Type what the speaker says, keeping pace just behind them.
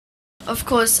of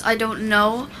course, I don't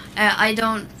know. I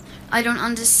don't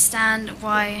understand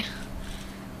why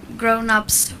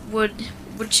grown-ups would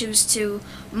choose to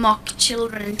mock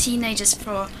children and teenagers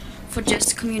for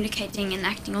just communicating and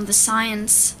acting on the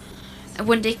science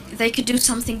when they could do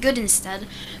something good instead.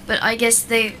 But I guess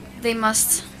they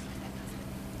must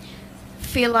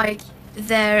feel like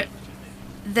their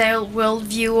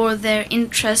worldview or their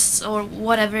interests or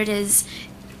whatever it is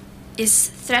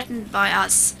threatened by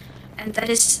us, and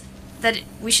that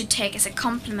we should take as a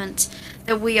compliment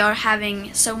that we are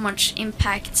having so much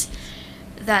impact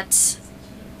that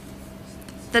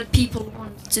people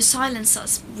want to silence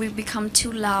us. We become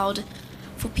too loud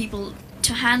for people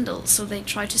to handle, so they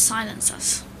try to silence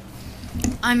us.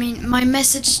 I mean, my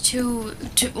message to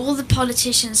all the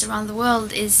politicians around the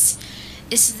world is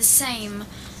the same.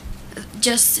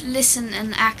 Just listen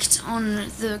and act on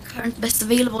the current best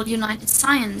available united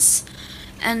science.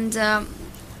 And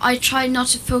I try not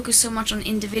to focus so much on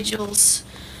individuals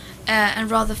and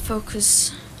rather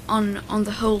focus on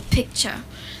the whole picture,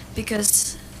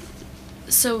 because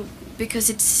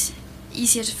it's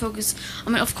easier to focus. I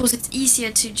mean, of course, it's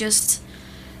easier to just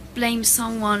blame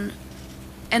someone,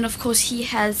 and of course he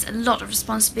has a lot of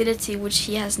responsibility which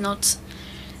he has not,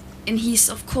 and he's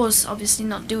of course obviously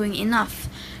not doing enough.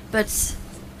 But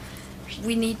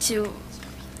we need to,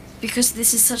 because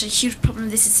this is such a huge problem,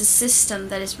 this is a system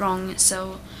that is wrong.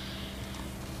 So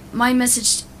my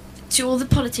message to all the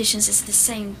politicians is the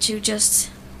same, to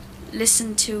just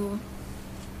listen to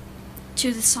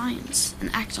the science and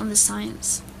act on the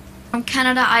science. From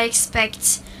Canada, I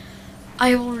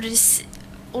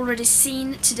already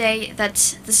seen today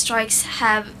that the strikes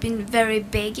have been very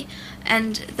big,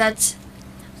 and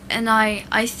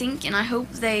I think and I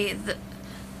hope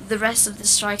the rest of the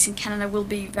strikes in Canada will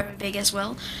be very big as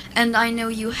well. And I know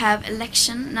you have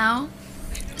election now,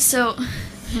 so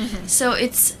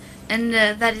it's, and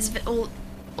that is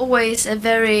always a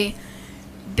very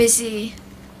busy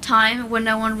time when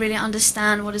no one really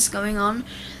understands what is going on.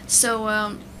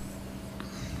 So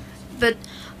but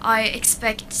I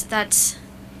expect that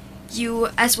you,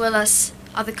 as well as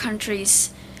other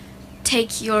countries,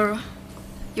 take your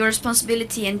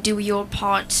responsibility and do your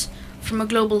part from a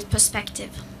global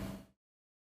perspective.